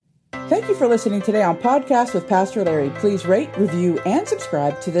Thank you for listening today on Podcast with Pastor Larry. Please rate, review, and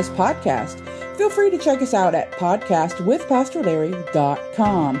subscribe to this podcast. Feel free to check us out at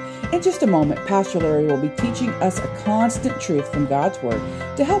podcastwithpastorlarry.com. In just a moment, Pastor Larry will be teaching us a constant truth from God's Word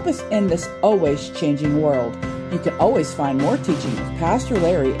to help us in this always changing world. You can always find more teaching with Pastor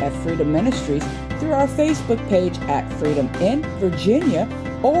Larry at Freedom Ministries through our Facebook page at Freedom in Virginia,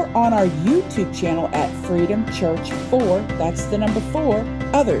 or on our YouTube channel at Freedom Church 4, that's the number 4,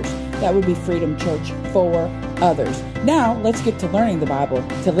 Others. That would be Freedom Church 4, Others. Now, let's get to learning the Bible,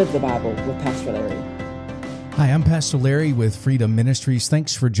 to live the Bible with Pastor Larry. Hi, I'm Pastor Larry with Freedom Ministries.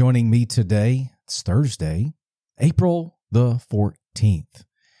 Thanks for joining me today. It's Thursday, April the 14th.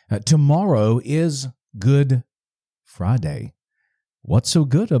 Tomorrow is Good Friday. What's so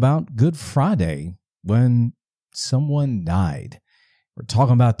good about Good Friday when someone died? We're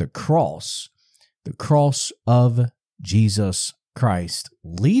talking about the cross of Jesus Christ,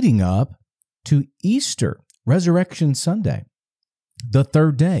 leading up to Easter, Resurrection Sunday, the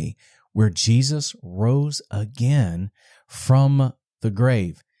third day, where Jesus rose again from the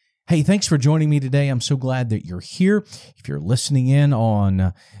grave. Hey, thanks for joining me today. I'm so glad that you're here. If you're listening in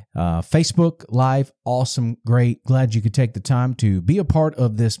on Facebook Live, awesome, great. Glad you could take the time to be a part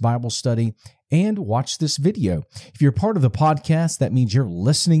of this Bible study and watch this video. If you're part of the podcast, that means you're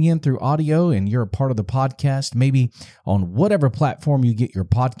listening in through audio and you're a part of the podcast, maybe on whatever platform you get your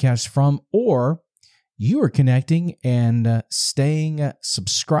podcast from, or you are connecting and staying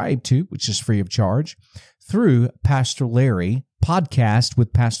subscribed to, which is free of charge, through Pastor Larry, podcast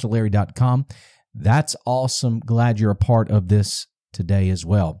with PastorLarry.com. That's awesome. Glad you're a part of this today as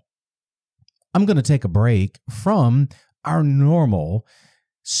well. I'm going to take a break from our normal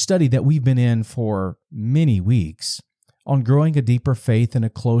study that we've been in for many weeks on growing a deeper faith and a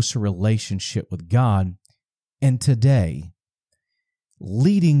closer relationship with God. And today,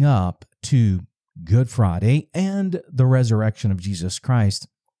 leading up to Good Friday and the resurrection of Jesus Christ,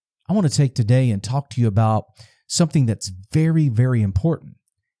 I want to take today and talk to you about something that's very, very important.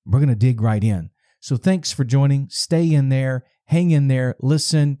 We're going to dig right in. So thanks for joining. Stay in there, hang in there,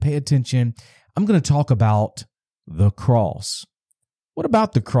 listen, pay attention. I'm going to talk about the cross. What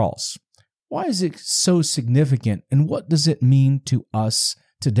about the cross? Why is it so significant, and what does it mean to us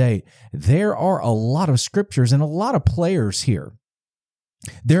today? There are a lot of scriptures and a lot of players here.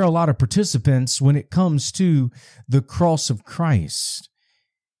 There are a lot of participants when it comes to the cross of Christ.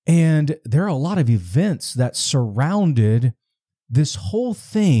 And there are a lot of events that surrounded this whole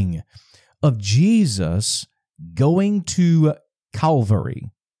thing of Jesus going to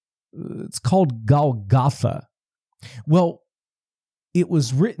Calvary. It's called Golgotha. Well, it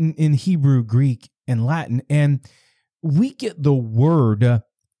was written in Hebrew, Greek, and Latin, and we get the word,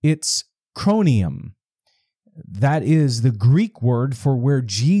 it's cronium. That is the Greek word for where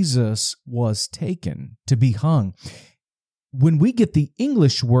Jesus was taken to be hung. When we get the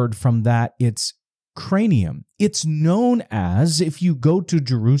English word from that, it's cranium. It's known as, if you go to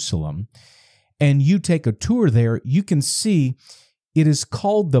Jerusalem and you take a tour there, you can see it is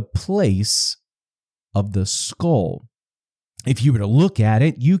called the place of the skull. If you were to look at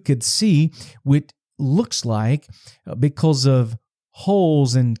it, you could see what looks like, because of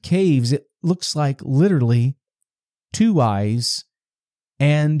holes and caves, it looks like literally two eyes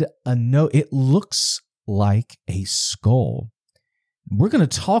and a nose. It looks like a skull. We're going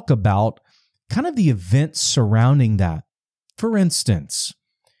to talk about kind of the events surrounding that. For instance,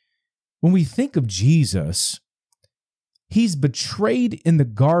 when we think of Jesus, he's betrayed in the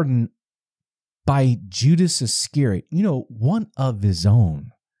garden by Judas Iscariot, one of his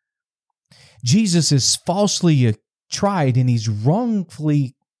own. Jesus is falsely tried and he's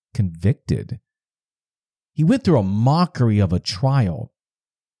wrongfully convicted. He went through a mockery of a trial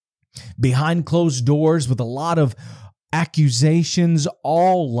behind closed doors with a lot of accusations,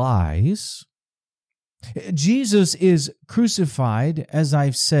 all lies. Jesus is crucified, as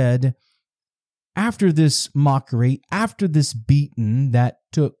I've said, after this mockery, after this beating that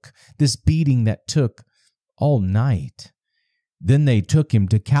took all night. Then they took him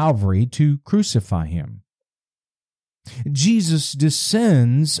to Calvary to crucify him. Jesus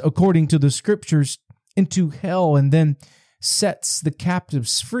descends, according to the scriptures, into hell and then sets the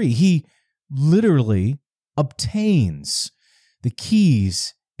captives free. He literally obtains the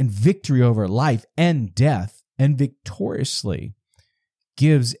keys and victory over life and death, and victoriously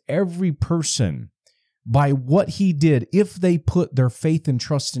gives every person, by what he did, if they put their faith and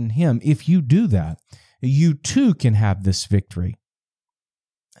trust in him, if you do that, you too can have this victory.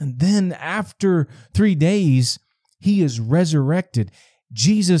 And then after 3 days, he is resurrected.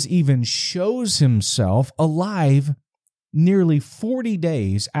 Jesus even shows himself alive nearly 40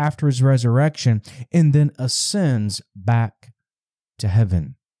 days after his resurrection and then ascends back to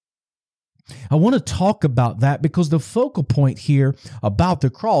heaven. I want to talk about that because the focal point here about the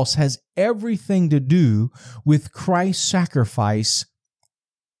cross has everything to do with Christ's sacrifice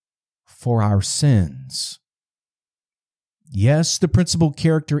for our sins. Yes, the principal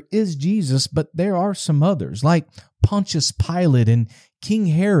character is Jesus, but there are some others like Pontius Pilate and King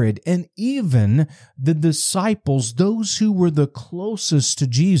Herod, and even the disciples, those who were the closest to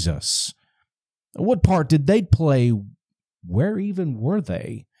Jesus. What part did they play? Where even were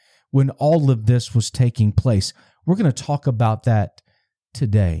they when all of this was taking place? We're going to talk about that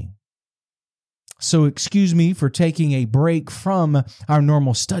today. So excuse me for taking a break from our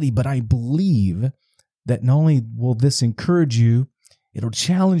normal study, but I believe that not only will this encourage you, it'll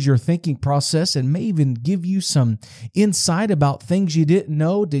challenge your thinking process and may even give you some insight about things you didn't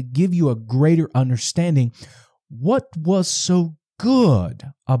know to give you a greater understanding. What was so good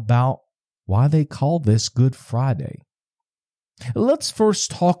about why they call this Good Friday? Let's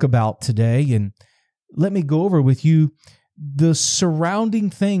first talk about today, and let me go over with you the surrounding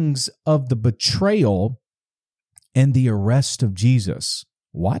things of the betrayal and the arrest of Jesus.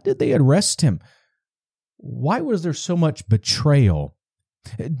 Why did they arrest him? Why was there so much betrayal?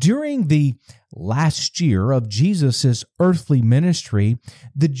 During the last year of Jesus' earthly ministry,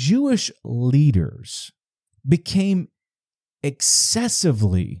 the Jewish leaders became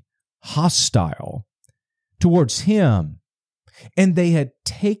excessively hostile towards him, and they had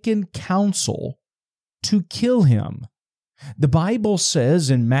taken counsel to kill him. The Bible says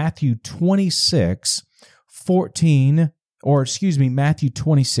in Matthew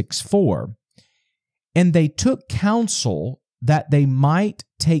 26:4, and they took counsel that they might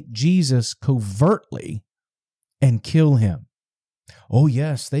take Jesus covertly and kill him. Oh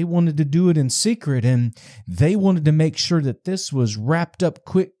yes, they wanted to do it in secret, and they wanted to make sure that this was wrapped up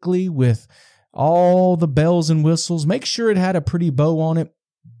quickly with all the bells and whistles, make sure it had a pretty bow on it.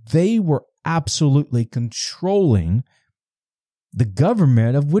 They were absolutely controlling the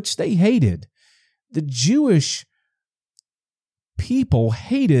government of which they hated. The Jewish people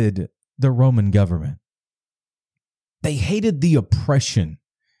hated the Roman government. They hated the oppression.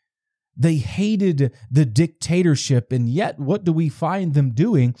 They hated the dictatorship, and yet what do we find them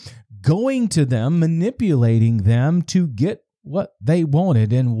doing? Going to them, manipulating them to get what they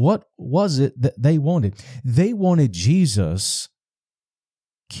wanted. And what was it that they wanted? They wanted Jesus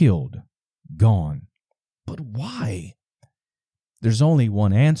killed, gone. But why? There's only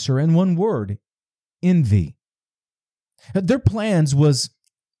one answer and one word: envy. Their plans was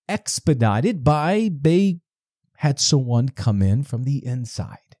expedited by they had someone come in from the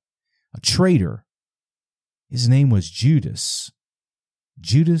inside, a traitor. His name was Judas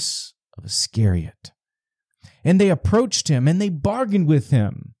of Iscariot. And they approached him and they bargained with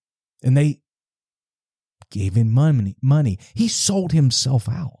him and they gave him money. He sold himself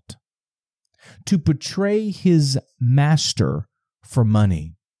out to betray his master for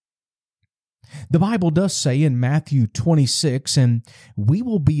money. The Bible does say in Matthew 26, and we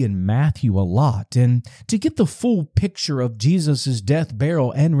will be in Matthew a lot, and to get the full picture of Jesus' death,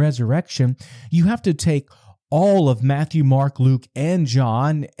 burial, and resurrection, you have to take all of Matthew, Mark, Luke, and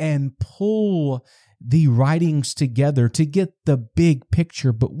John and pull the writings together to get the big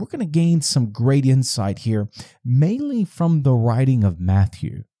picture. But we're going to gain some great insight here, mainly from the writing of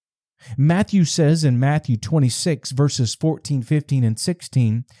Matthew. Matthew says in Matthew 26, verses 14, 15, and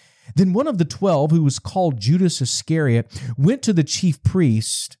 16, then one of the 12, who was called Judas Iscariot, went to the chief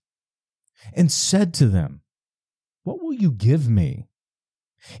priest and said to them, "What will you give me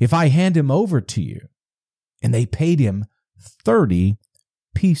if I hand him over to you?" And they paid him 30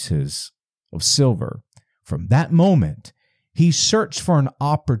 pieces of silver. From that moment, he searched for an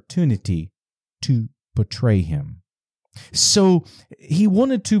opportunity to betray him. So he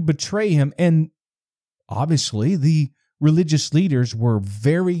wanted to betray him, and obviously the religious leaders were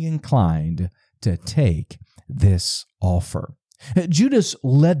very inclined to take this offer. Judas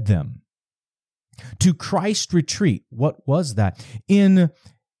led them to Christ's retreat. What was that? In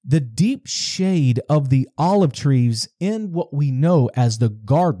the deep shade of the olive trees in what we know as the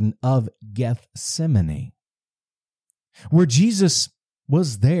Garden of Gethsemane, where Jesus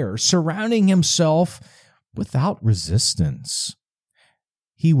was there, surrounding himself without resistance.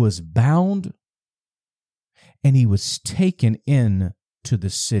 He was bound and he was taken in to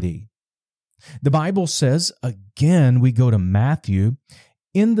the city. The Bible says, again, we go to Matthew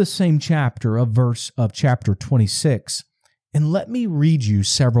in the same chapter of chapter 26, and let me read you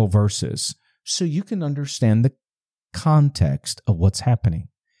several verses so you can understand the context of what's happening.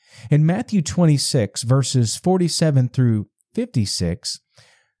 In Matthew 26, verses 47 through 56,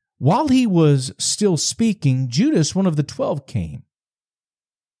 while he was still speaking, Judas, one of the 12, came.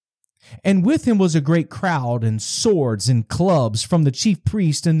 And with him was a great crowd, and swords and clubs from the chief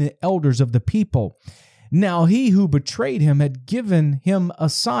priest and the elders of the people. Now he who betrayed him had given him a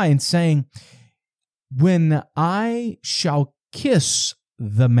sign, saying, "When I shall kiss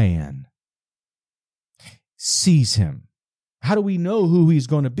the man, seize him." How do we know who he's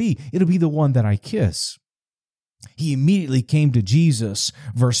going to be? It'll be the one that I kiss. He immediately came to Jesus,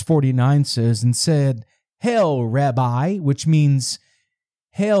 verse 49 says, and said, "Hail, Rabbi," which means,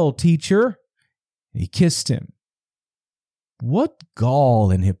 "Hail, teacher." He kissed him. What gall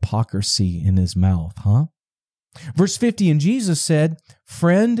and hypocrisy in his mouth, huh? Verse 50, and Jesus said,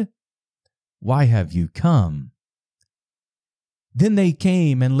 "Friend, why have you come?" Then they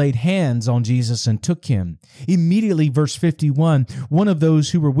came and laid hands on Jesus and took him. Immediately, verse 51, one of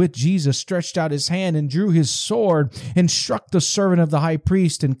those who were with Jesus stretched out his hand and drew his sword and struck the servant of the high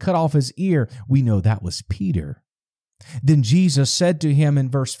priest and cut off his ear. We know that was Peter. Then Jesus said to him in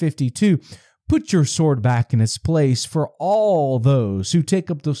verse 52, "Put your sword back in its place, for all those who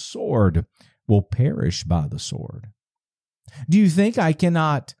take up the sword will perish by the sword. Do you think I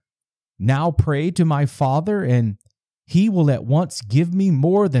cannot now pray to my Father, and he will at once give me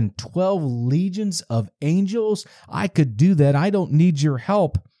more than 12 legions of angels? I could do that. I don't need your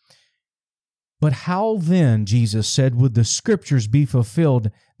help." But how then, Jesus said, would the scriptures be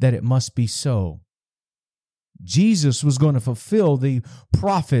fulfilled that it must be so? Jesus was going to fulfill the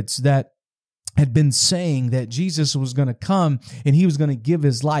prophets that had been saying that Jesus was going to come and he was going to give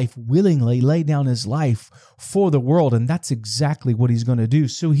his life willingly, lay down his life for the world. And that's exactly what he's going to do.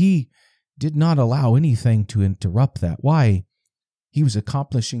 So he did not allow anything to interrupt that. Why? He was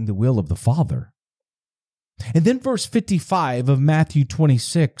accomplishing the will of the Father. And then verse 55 of Matthew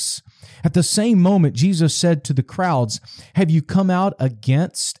 26, at the same moment, Jesus said to the crowds, "Have you come out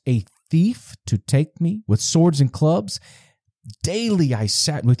against a thief to take me with swords and clubs? Daily I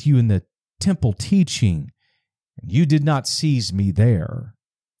sat with you in the temple teaching, and you did not seize me there.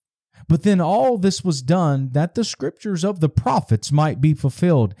 But then all this was done that the scriptures of the prophets might be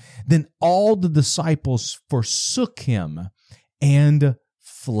fulfilled. Then all the disciples forsook him and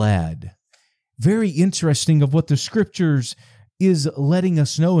fled." Very interesting of what the scriptures is letting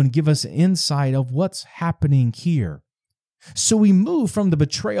us know and give us insight of what's happening here. So we move from the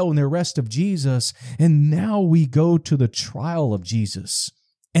betrayal and the arrest of Jesus, and now we go to the trial of Jesus,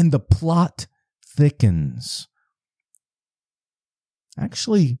 and the plot thickens.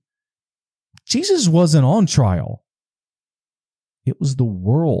 Actually, Jesus wasn't on trial. It was the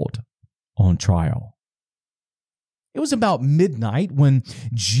world on trial. It was about midnight when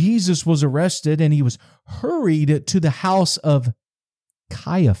Jesus was arrested and he was hurried to the house of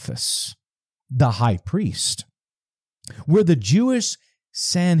Caiaphas, the high priest, where the Jewish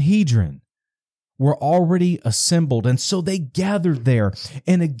Sanhedrin were already assembled. And so they gathered there.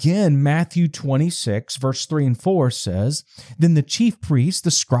 And again, Matthew 26, verse 3 and 4 says, "Then the chief priests,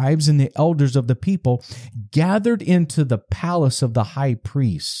 the scribes, and the elders of the people gathered into the palace of the high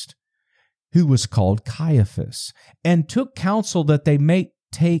priest, who was called Caiaphas, and took counsel that they may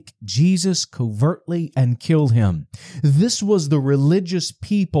take Jesus covertly and kill him." This was the religious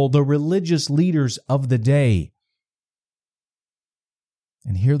people, the religious leaders of the day.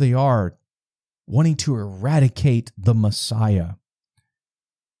 And here they are, wanting to eradicate the Messiah.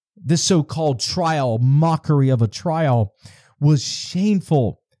 This so-called trial, mockery of a trial, was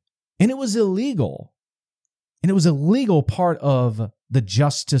shameful, and it was illegal. And it was a legal part of the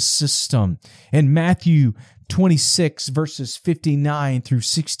justice system. And Matthew 26, verses 59 through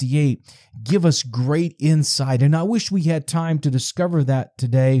 68, give us great insight. And I wish we had time to discover that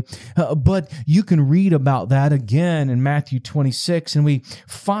today, but you can read about that again in Matthew 26, and we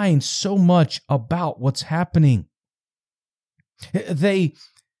find so much about what's happening. They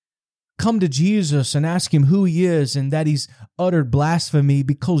come to Jesus and ask him who he is and that he's uttered blasphemy,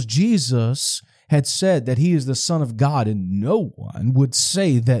 because Jesus had said that he is the Son of God, and no one would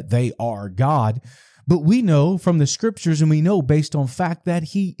say that they are God. But we know from the scriptures, and we know based on fact, that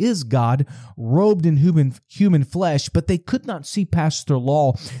he is God, robed in human flesh, but they could not see past their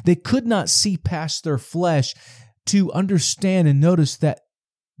law. They could not see past their flesh to understand and notice that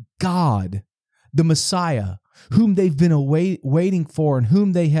God, the Messiah, whom they've been waiting for and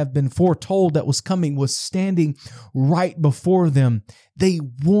whom they have been foretold that was coming, was standing right before them. They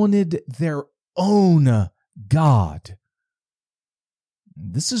wanted their own God.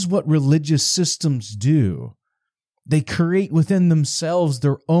 This is what religious systems do. They create within themselves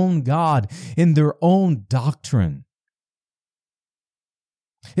their own God in their own doctrine.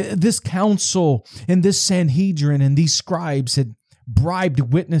 This council and this Sanhedrin and these scribes had bribed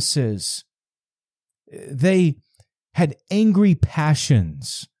witnesses. They had angry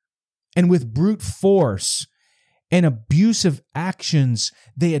passions, and with brute force and abusive actions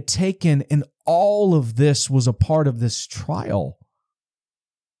they had taken, and all of this was a part of this trial.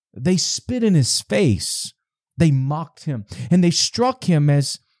 They spit in his face, they mocked him, and they struck him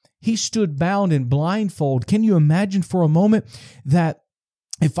as he stood bound and blindfold. Can you imagine for a moment that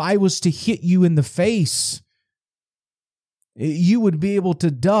if I was to hit you in the face, you would be able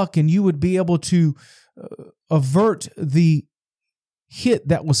to duck and you would be able to avert the hit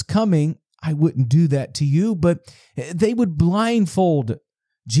that was coming? I wouldn't do that to you, but they would blindfold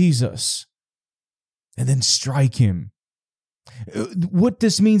Jesus and then strike him. What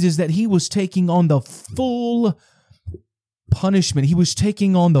this means is that he was taking on the full punishment. He was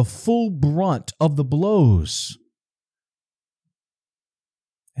taking on the full brunt of the blows.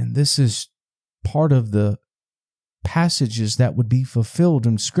 And this is part of the passages that would be fulfilled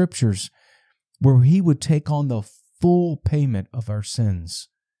in scriptures where he would take on the full payment of our sins.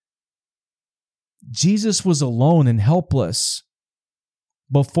 Jesus was alone and helpless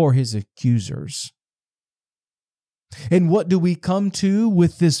before his accusers. And what do we come to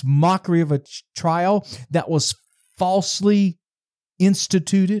with this mockery of a trial that was falsely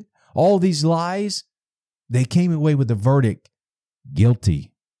instituted? All these lies, they came away with the verdict,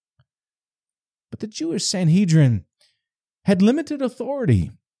 guilty. But the Jewish Sanhedrin had limited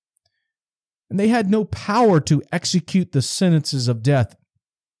authority, and they had no power to execute the sentences of death.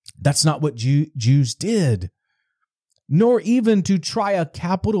 That's not what Jews did, nor even to try a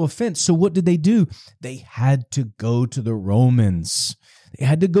capital offense. So what did they do? They had to go to the Romans. They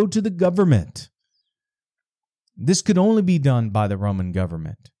had to go to the government. This could only be done by the Roman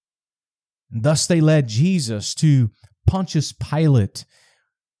government. And thus they led Jesus to Pontius Pilate,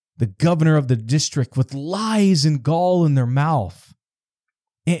 the governor of the district, with lies and gall in their mouth.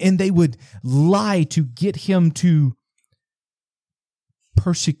 And they would lie to get him to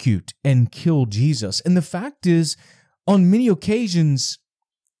persecute and kill Jesus. And the fact is, on many occasions,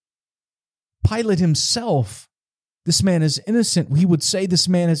 Pilate himself, this man is innocent. He would say this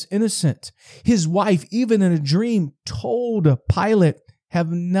man is innocent. His wife, even in a dream, told Pilate,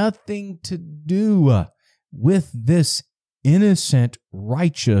 have nothing to do with this innocent,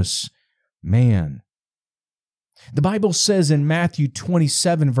 righteous man. The Bible says in Matthew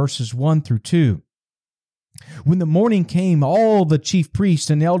 27, verses 1 through 2, when the morning came, all the chief priests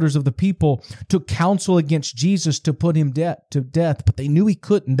and elders of the people took counsel against Jesus to put him to death, but they knew he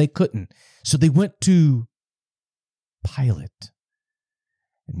couldn't. They couldn't. So they went to Pilate.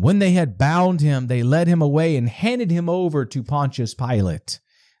 And when they had bound him, they led him away and handed him over to Pontius Pilate,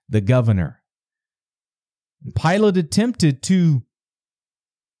 the governor. Pilate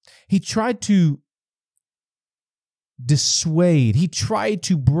he tried to dissuade, he tried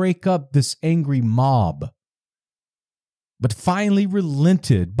to break up this angry mob, but finally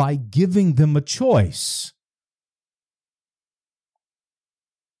relented by giving them a choice.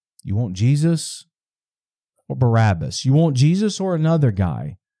 You want Jesus or Barabbas? You want Jesus or another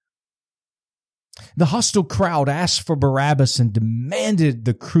guy? The hostile crowd asked for Barabbas and demanded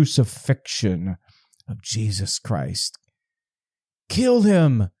the crucifixion of Jesus Christ. Kill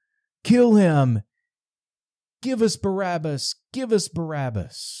him! Kill him! Give us Barabbas! Give us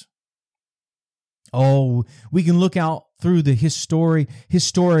Barabbas! Oh, we can look out through the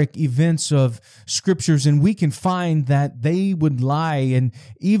historic events of scriptures, and we can find that they would lie and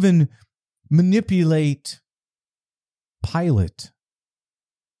even manipulate Pilate.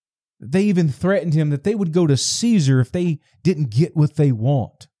 They even threatened him that they would go to Caesar if they didn't get what they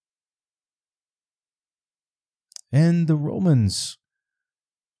want. And the Romans,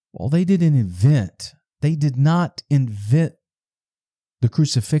 well, they did not invent the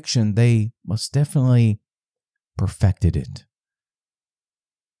crucifixion. They most definitely perfected it.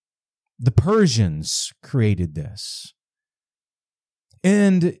 The Persians created this.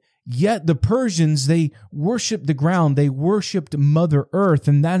 And yet the Persians, they worshiped the ground. They worshiped Mother Earth.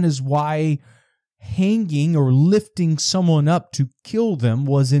 And that is why hanging or lifting someone up to kill them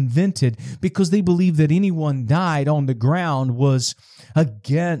was invented, because they believed that anyone died on the ground was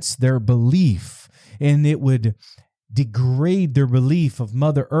against their belief, and it would degrade their belief of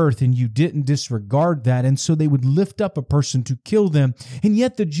Mother Earth, and you didn't disregard that, and so they would lift up a person to kill them. And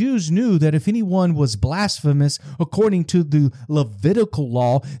yet the Jews knew that if anyone was blasphemous, according to the Levitical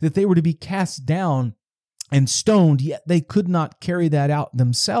law, that they were to be cast down and stoned, yet they could not carry that out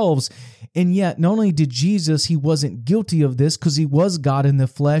themselves. And yet, not only did Jesus, he wasn't guilty of this because he was God in the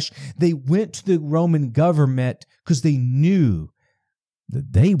flesh, they went to the Roman government because they knew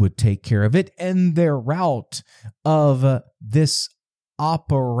that they would take care of it, and their route of this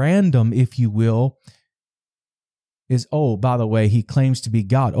operandum, if you will, is, oh, by the way, he claims to be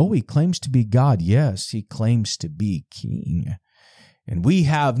God. Oh, he claims to be God. Yes, he claims to be king. And we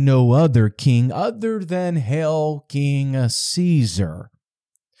have no other king other than Hail King Caesar.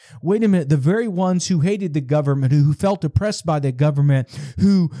 Wait a minute, the very ones who hated the government, who felt oppressed by the government,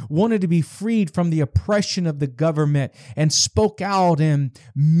 who wanted to be freed from the oppression of the government and spoke out in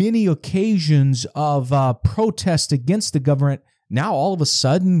many occasions of protest against the government, now all of a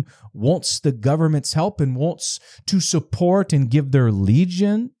sudden wants the government's help and wants to support and give their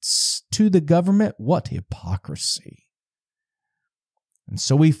allegiance to the government. What hypocrisy. And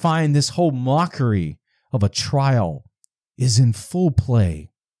so we find this whole mockery of a trial is in full play.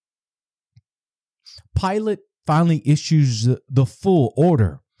 Pilate finally issues the full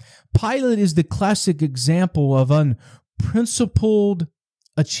order. Pilate is the classic example of an unprincipled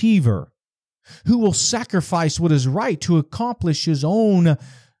achiever who will sacrifice what is right to accomplish his own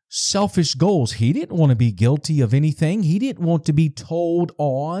selfish goals. He didn't want to be guilty of anything. He didn't want to be told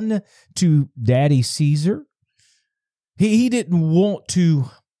on to Daddy Caesar. He didn't want to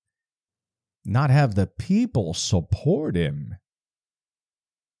not have the people support him.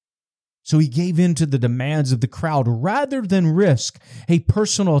 So he gave in to the demands of the crowd rather than risk a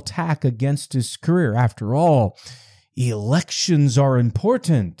personal attack against his career. After all, elections are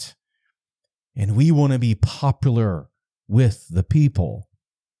important, and we want to be popular with the people.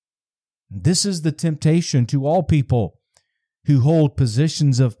 This is the temptation to all people who hold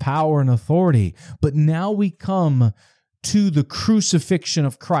positions of power and authority. But now we come to the crucifixion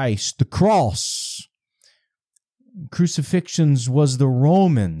of Christ, the cross. Crucifixions was the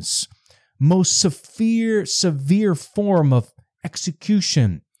Romans' most severe form of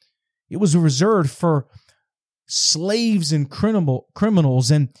execution. It was reserved for slaves and criminals,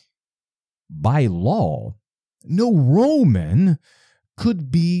 and by law, no Roman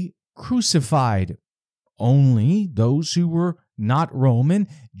could be crucified. Only those who were not Roman,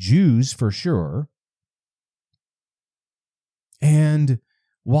 Jews for sure. And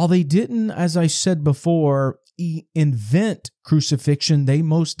while they didn't, as I said before, invent crucifixion, they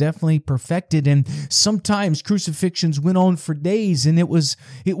most definitely perfected, and sometimes crucifixions went on for days, and it was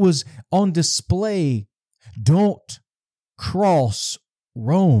on display. Don't cross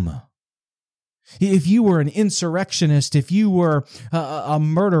Rome. If you were an insurrectionist, if you were a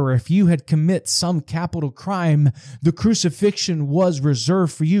murderer, if you had committed some capital crime, the crucifixion was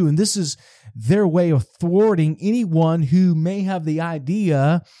reserved for you. And this is their way of thwarting anyone who may have the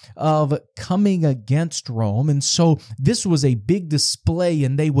idea of coming against Rome. And so this was a big display,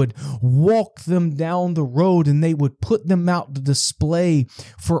 and they would walk them down the road, and they would put them out to display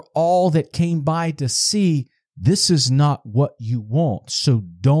for all that came by to see. This is not what you want, so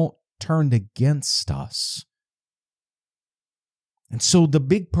don't turn against us. And so the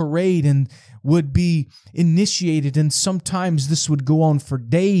big parade would be initiated, and sometimes this would go on for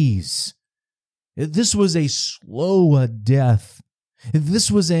days. This was a slow death. This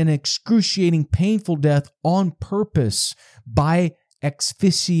was an excruciating, painful death on purpose by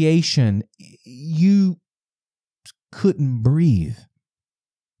asphyxiation. You couldn't breathe,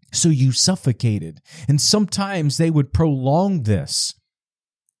 so you suffocated. And sometimes they would prolong this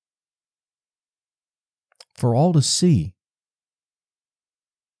for all to see.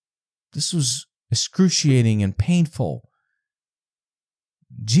 This was excruciating and painful.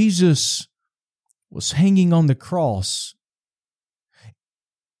 Jesus was hanging on the cross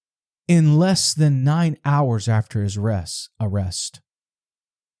in less than 9 hours after his arrest.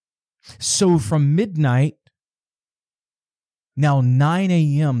 So from midnight, now 9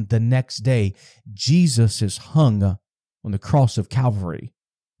 a.m. the next day, Jesus is hung on the cross of Calvary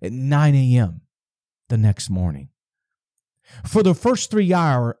at 9 a.m. the next morning. For the first 3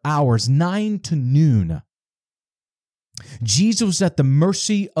 hours, 9 to noon, Jesus was at the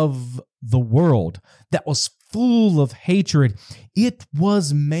mercy of the world that was full of hatred. It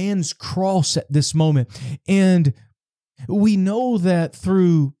was man's cross at this moment. And we know that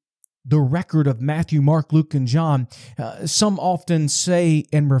through the record of Matthew, Mark, Luke, and John, some often say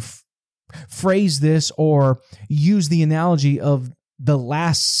and phrase this or use the analogy of the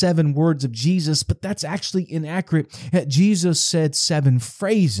last 7 words of Jesus, but that's actually inaccurate. Jesus said 7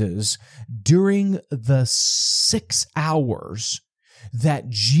 phrases during the 6 hours that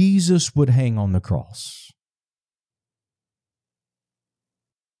Jesus would hang on the cross.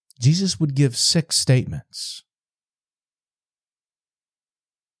 Jesus would give 6 statements.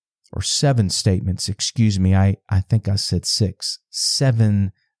 Or 7 statements, excuse me. I think I said 6.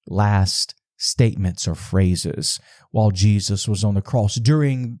 7 last statements or phrases while Jesus was on the cross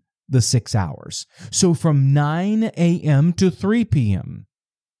during the 6 hours. So from 9 a.m. to 3 p.m.,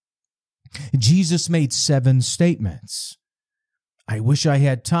 Jesus made 7 statements. I wish I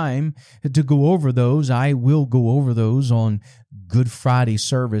had time to go over those. I will go over those on Good Friday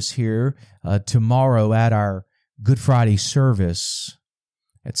service here tomorrow at our Good Friday service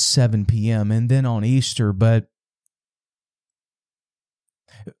at 7 p.m. and then on Easter. But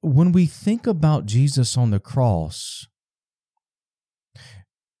when we think about Jesus on the cross,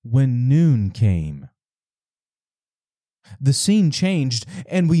 when noon came, the scene changed,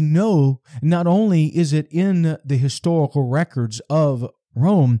 and we know not only is it in the historical records of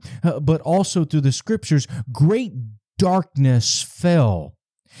Rome, but also through the Scriptures, great darkness fell,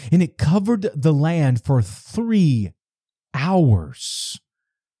 and it covered the land for 3 hours.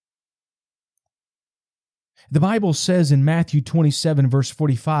 The Bible says in Matthew 27, verse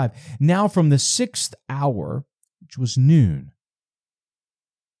 45, now from the 6th hour, which was noon,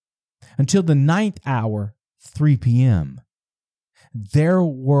 until the 9th hour, 3 p.m., there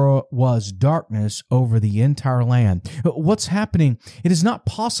was darkness over the entire land. What's happening? It is not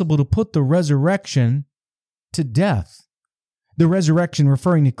possible to put the resurrection to death. The resurrection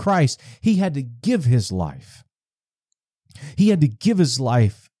referring to Christ, he had to give his life. He had to give his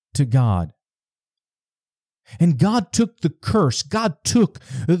life to God. And God took the curse, God took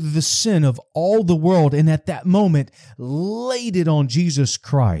the sin of all the world, and at that moment laid it on Jesus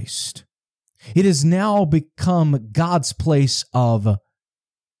Christ. It has now become God's place of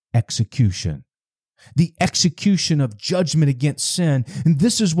execution, the execution of judgment against sin. And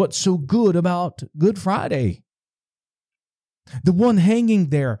this is what's so good about Good Friday. The one hanging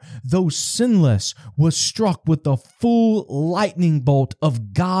there, though sinless, was struck with the full lightning bolt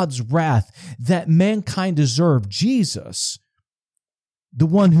of God's wrath that mankind deserved. Jesus, the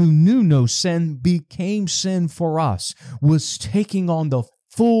one who knew no sin, became sin for us, was taking on the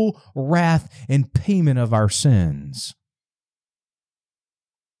full wrath and payment of our sins.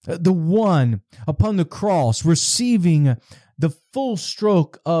 The one upon the cross receiving the full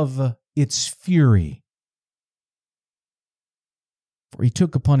stroke of its fury. For he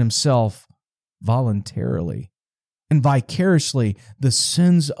took upon himself voluntarily and vicariously the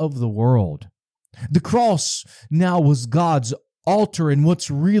sins of the world. The cross now was God's altar, and what's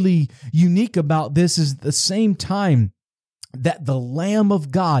really unique about this is at the same time that the Lamb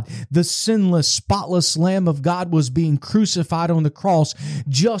of God, the sinless, spotless Lamb of God, was being crucified on the cross,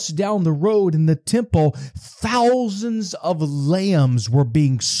 just down the road in the temple, thousands of lambs were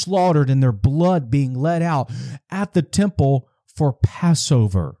being slaughtered and their blood being let out at the temple for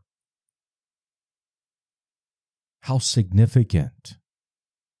Passover. How significant.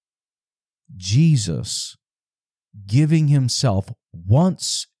 Jesus giving himself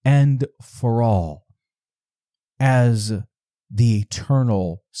once and for all as the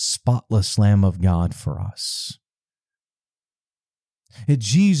eternal, spotless Lamb of God for us.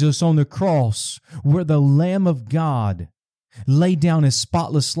 Jesus on the cross, where the Lamb of God laid down his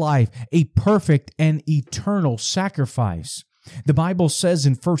spotless life, a perfect and eternal sacrifice. The Bible says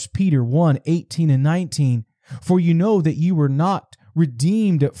in 1 Peter 1, 18 and 19, for you know that you were not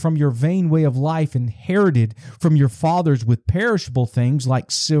redeemed from your vain way of life, inherited from your fathers with perishable things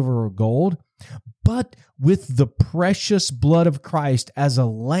like silver or gold, but with the precious blood of Christ as a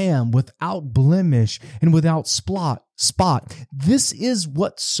lamb without blemish and without spot. This is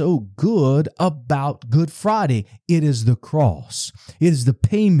what's so good about Good Friday. It is the cross. It is the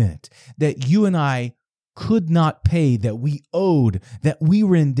payment that you and I could not pay, that we owed, that we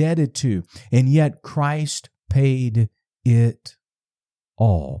were indebted to, and yet Christ paid it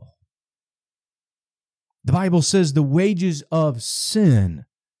all. The Bible says the wages of sin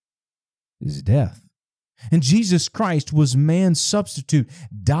is death. And Jesus Christ was man's substitute,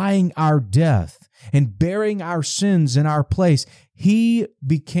 dying our death and bearing our sins in our place. He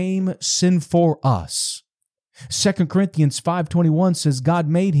became sin for us. 2 Corinthians 5:21 says, God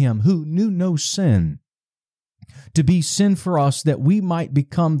made him who knew no sin to be sin for us, that we might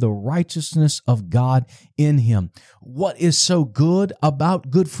become the righteousness of God in him. What is so good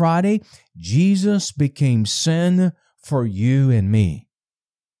about Good Friday? Jesus became sin for you and me.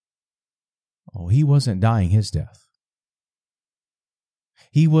 Oh, he wasn't dying his death.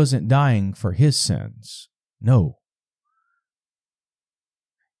 He wasn't dying for his sins. No.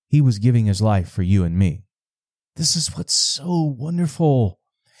 He was giving his life for you and me. This is what's so wonderful.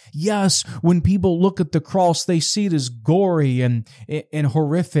 Yes, when people look at the cross, they see it as gory and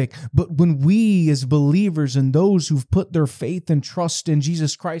horrific. But when we as believers and those who've put their faith and trust in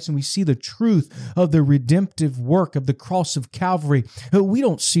Jesus Christ, and we see the truth of the redemptive work of the cross of Calvary, we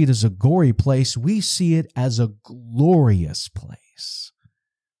don't see it as a gory place. We see it as a glorious place.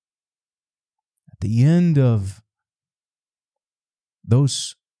 At the end of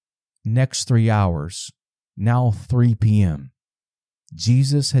those next 3 hours, now 3 p.m.,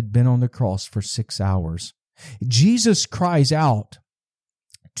 Jesus had been on the cross for 6 hours. Jesus cries out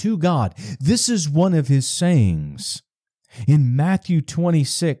to God. This is one of his sayings. In Matthew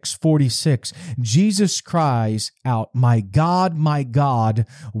 26:46, Jesus cries out, my God,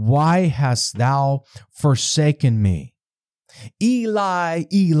 why hast thou forsaken me? Eli,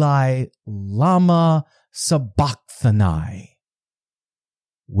 Eli, lama sabachthani.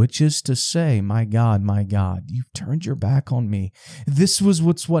 Which is to say, my God, you've turned your back on me. This was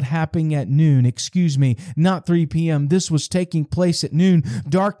what happened at noon. Excuse me, not 3 p.m. This was taking place at noon.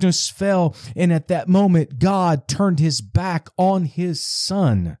 Darkness fell, and at that moment, God turned his back on his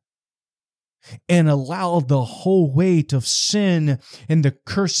Son and allowed the whole weight of sin and the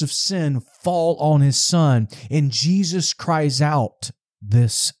curse of sin fall on his Son. And Jesus cries out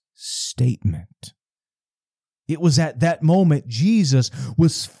this statement. It was at that moment Jesus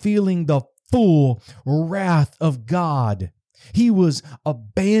was feeling the full wrath of God. He was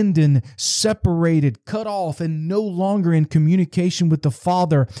abandoned, separated, cut off, and no longer in communication with the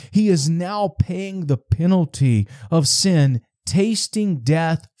Father. He is now paying the penalty of sin, tasting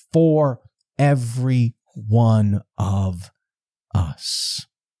death for every one of us.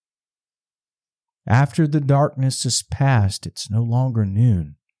 After the darkness is past, it's no longer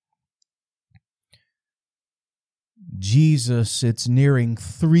noon. Jesus, it's nearing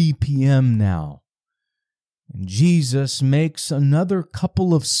 3 p.m. now. And Jesus makes another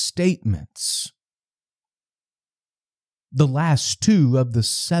couple of statements. The last 2 of the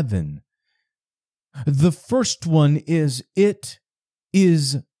 7. The first one is, it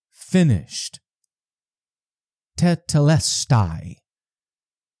is finished. Tetelestai.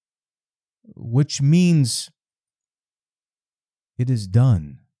 Which means it is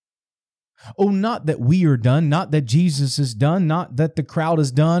done. Oh, not that we are done, not that Jesus is done, not that the crowd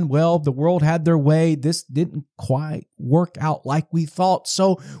is done. Well, the world had their way. This didn't quite work out like we thought,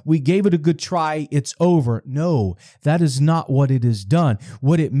 so we gave it a good try. It's over. No, that is not what it is done.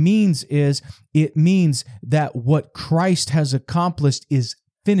 What it means is, it means that what Christ has accomplished is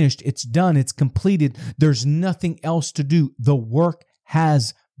finished. It's done. It's completed. There's nothing else to do. The work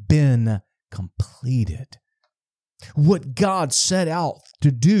has been completed. What God set out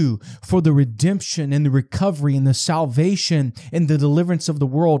to do for the redemption and the recovery and the salvation and the deliverance of the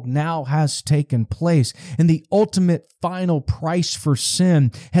world now has taken place. And the ultimate final price for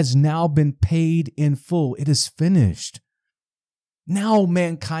sin has now been paid in full. It is finished. Now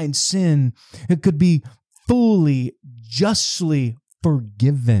mankind's sin, it could be fully, justly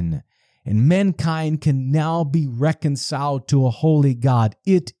forgiven. And mankind can now be reconciled to a holy God.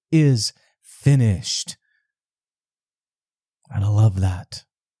 It is finished. And I love that.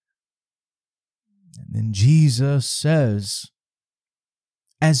 And then Jesus says,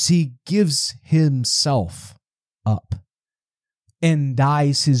 as he gives himself up and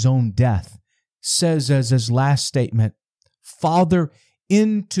dies his own death, says as his last statement, Father,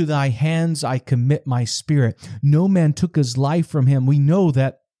 into thy hands I commit my spirit. No man took his life from him. We know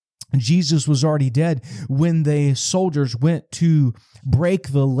that Jesus was already dead when the soldiers went to break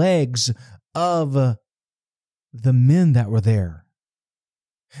the legs of the men that were there.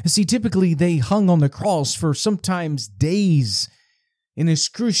 See, typically they hung on the cross for sometimes days in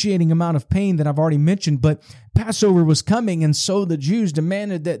excruciating amount of pain that I've already mentioned, but Passover was coming, and so the Jews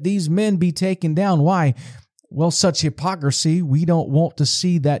demanded that these men be taken down. Why? Well, such hypocrisy. We don't want to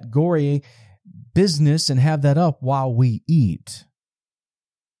see that gory business and have that up while we eat.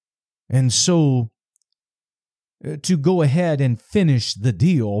 And so to go ahead and finish the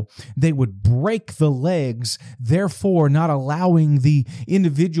deal, they would break the legs, therefore not allowing the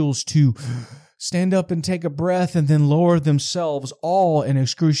individuals to stand up and take a breath and then lower themselves, all in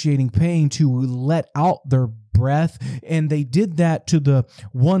excruciating pain, to let out their breath. And they did that to the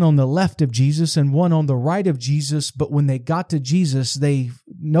one on the left of Jesus and one on the right of Jesus. But when they got to Jesus, they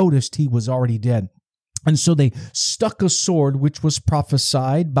noticed he was already dead. And so they stuck a sword, which was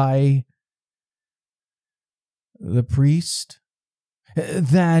prophesied by the priest,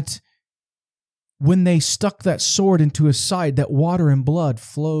 that when they stuck that sword into his side, that water and blood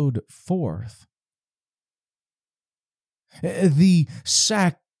flowed forth. The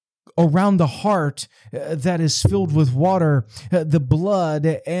sack around the heart that is filled with water. The blood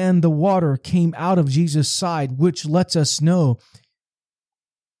and the water came out of Jesus' side, which lets us know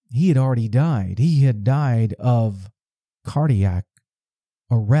he had already died. He had died of cardiac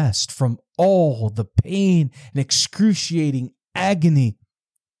arrest from all the pain and excruciating agony.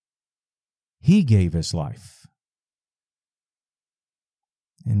 He gave his life.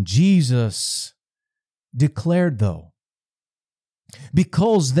 And Jesus declared, though,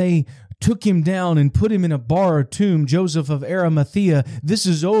 because they took him down and put him in a borrowed tomb, Joseph of Arimathea, this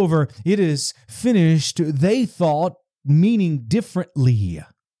is over, it is finished, they thought, meaning differently.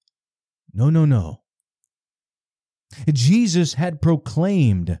 No. Jesus had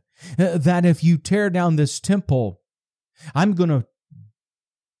proclaimed that if you tear down this temple, I'm going to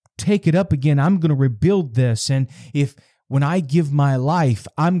take it up again. I'm going to rebuild this. And when I give my life,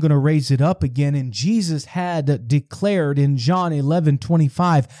 I'm going to raise it up again. And Jesus had declared in John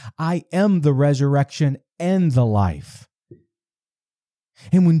 11:25, I am the resurrection and the life.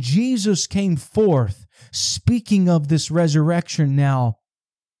 And when Jesus came forth, speaking of this resurrection now,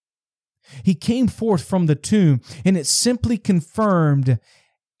 he came forth from the tomb, and it simply confirmed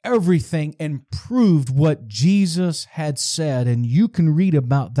everything and proved what Jesus had said. And you can read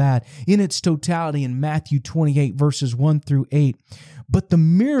about that in its totality in Matthew 28, verses 1-8. But the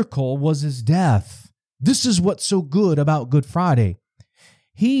miracle was his death. This is what's so good about Good Friday.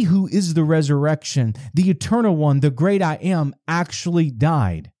 He who is the resurrection, the eternal one, the great I am, actually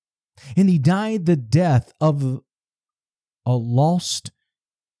died. And he died the death of a lost,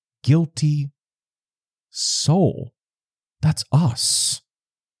 guilty soul. That's us.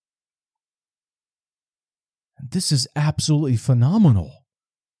 This is absolutely phenomenal.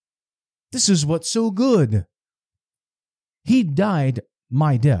 This is what's so good. He died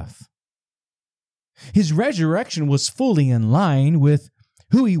my death. His resurrection was fully in line with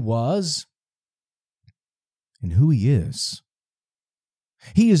who he was and who he is.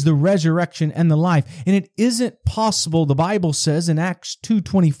 He is the resurrection and the life. And it isn't possible, the Bible says in Acts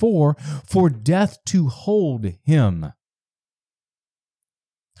 2:24, for death to hold him.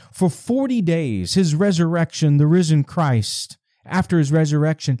 For 40 days, his resurrection, the risen Christ, after his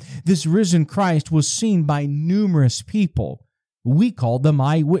resurrection, this risen Christ was seen by numerous people. We call them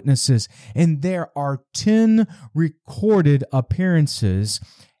eyewitnesses. And there are 10 recorded appearances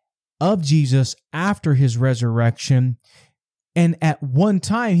of Jesus after his resurrection. And at one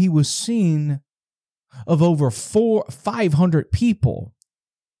time, he was seen of over 500 people.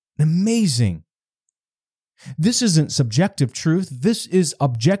 Amazing. This isn't subjective truth. This is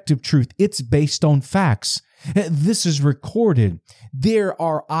objective truth. It's based on facts. This is recorded. There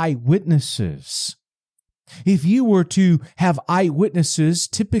are eyewitnesses. If you were to have eyewitnesses,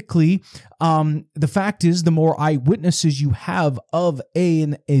 typically, the fact is, the more eyewitnesses you have of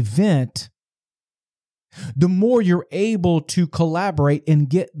an event, the more you're able to collaborate and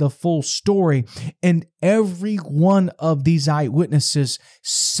get the full story. And every one of these eyewitnesses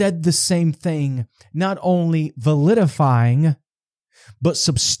said the same thing, not only validifying, but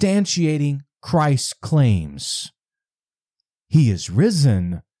substantiating Christ's claims. He is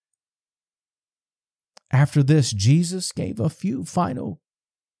risen. After this, Jesus gave a few final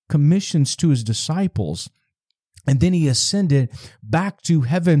commissions to his disciples. And then he ascended back to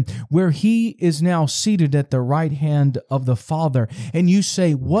heaven, where he is now seated at the right hand of the Father. And you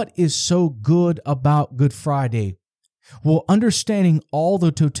say, what is so good about Good Friday? Well, understanding all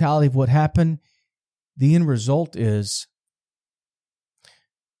the totality of what happened, the end result is,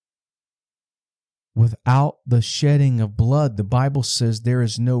 without the shedding of blood, the Bible says there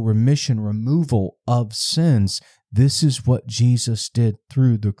is no removal of sins. This is what Jesus did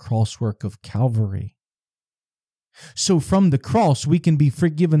through the cross work of Calvary. So from the cross, we can be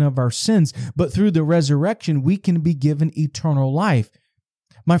forgiven of our sins, but through the resurrection, we can be given eternal life.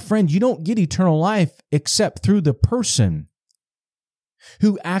 My friend, you don't get eternal life except through the person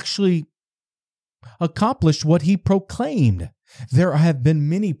who actually accomplished what he proclaimed. There have been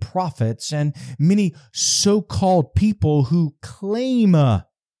many prophets and many so-called people who claim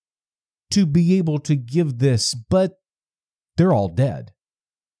to be able to give this, but they're all dead.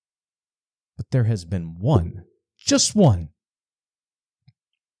 But there has been one. Just one.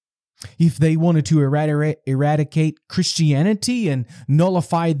 If they wanted to eradicate Christianity and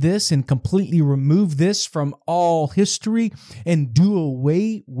nullify this and completely remove this from all history and do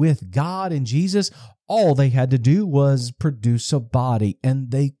away with God and Jesus, all they had to do was produce a body,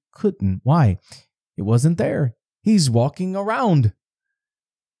 and they couldn't. Why? It wasn't there. He's walking around.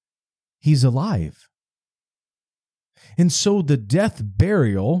 He's alive. And so the death,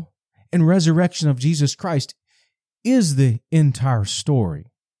 burial, and resurrection of Jesus Christ is the entire story.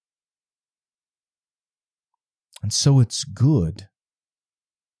 And so it's good.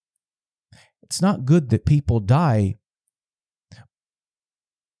 It's not good that people die,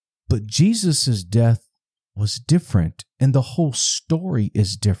 but Jesus' death was different, and the whole story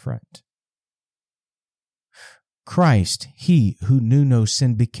is different. Christ, he who knew no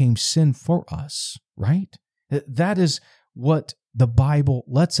sin, became sin for us, right? That is what the Bible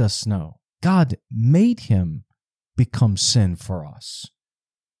lets us know. God made him become sin for us.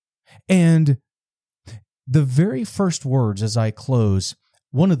 And the very first words as I close,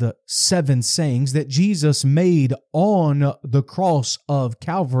 one of the 7 sayings that Jesus made on the cross of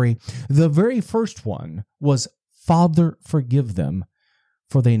Calvary, the very first one was, Father, forgive them,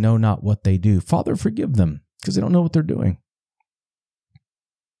 for they know not what they do. Father, forgive them, because they don't know what they're doing.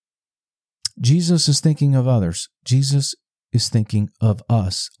 Jesus is thinking of others. Jesus is thinking of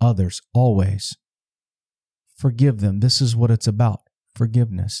us, others, always. Forgive them. This is what it's about,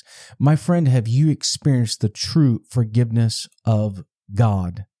 forgiveness. My friend, have you experienced the true forgiveness of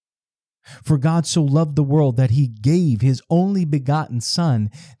God? For God so loved the world that he gave his only begotten Son,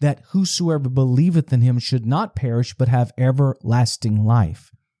 that whosoever believeth in him should not perish, but have everlasting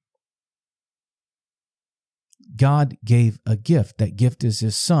life. God gave a gift. That gift is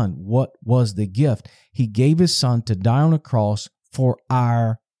his Son. What was the gift? He gave his Son to die on a cross for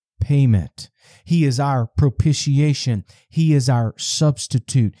our payment. He is our propitiation. He is our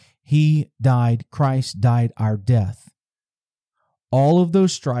substitute. He died. Christ died our death. All of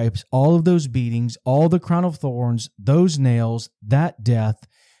those stripes, all of those beatings, all the crown of thorns, those nails, that death,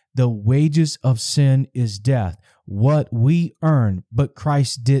 the wages of sin is death. What we earn, but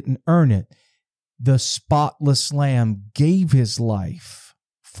Christ didn't earn it. The spotless Lamb gave his life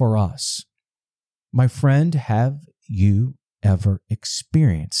for us. My friend, have you ever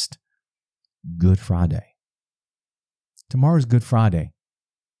experienced Good Friday? Tomorrow's Good Friday.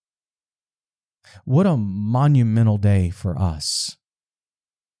 What a monumental day for us.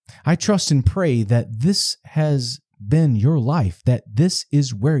 I trust and pray that this has been your life, that this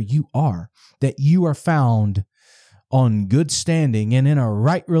is where you are, that you are found on good standing and in a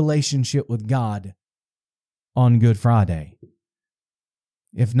right relationship with God on Good Friday.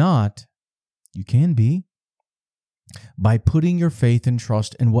 If not, you can be by putting your faith and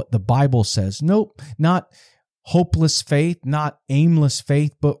trust in what the Bible says. Nope, not hopeless faith, not aimless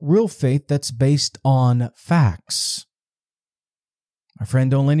faith, but real faith that's based on facts. My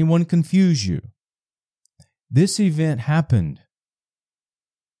friend, don't let anyone confuse you. This event happened.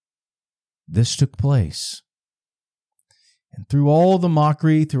 This took place. And through all the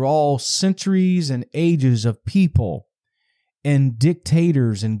mockery, through all centuries and ages of people and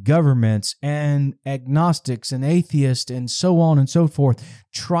dictators and governments and agnostics and atheists and so on and so forth,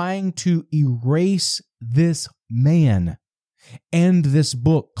 trying to erase this man and this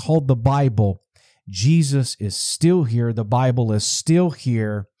book called the Bible, Jesus is still here. The Bible is still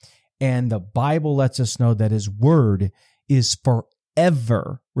here. And the Bible lets us know that his word is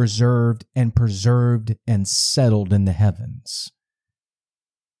forever reserved and preserved and settled in the heavens.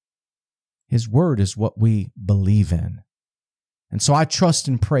 His word is what we believe in. And so I trust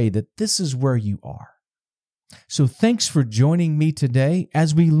and pray that this is where you are. So thanks for joining me today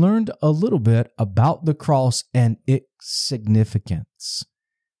as we learned a little bit about the cross and its significance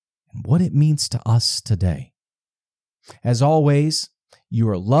and what it means to us today. As always, you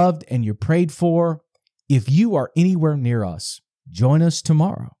are loved and you're prayed for. If you are anywhere near us, join us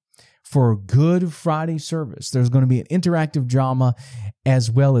tomorrow for Good Friday service. There's going to be an interactive drama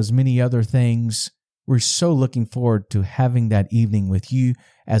as well as many other things. We're so looking forward to having that evening with you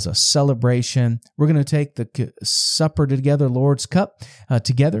as a celebration. We're going to take the supper together, Lord's Cup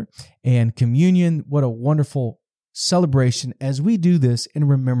together, and communion. What a wonderful celebration as we do this in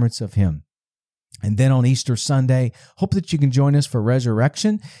remembrance of him. And then on Easter Sunday, hope that you can join us for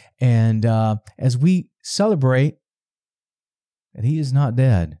resurrection. And as we celebrate that he is not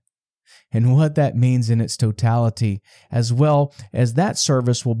dead, and what that means in its totality, as well as that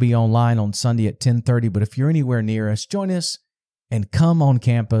service will be online on Sunday at 10:30. But if you're anywhere near us, join us and come on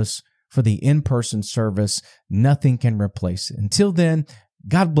campus for the in-person service. Nothing can replace it. Until then,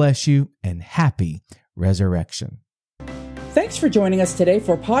 God bless you and happy resurrection. Thanks for joining us today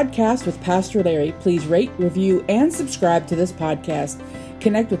for Podcast with Pastor Larry. Please rate, review, and subscribe to this podcast.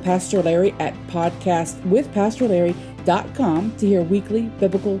 Connect with Pastor Larry at podcastwithpastorlarry.com to hear weekly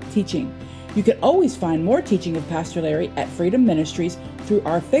biblical teaching. You can always find more teaching of Pastor Larry at Freedom Ministries through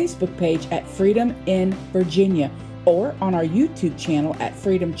our Facebook page at Freedom in Virginia, or on our YouTube channel at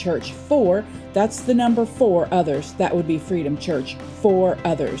Freedom Church 4. That's the number 4 others. That would be Freedom Church 4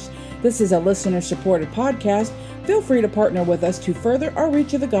 others. This is a listener-supported podcast. Feel free to partner with us to further our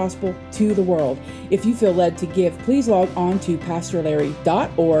reach of the gospel to the world. If you feel led to give, please log on to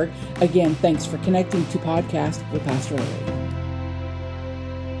pastorlarry.org. Again, thanks for connecting to Podcast with Pastor Larry.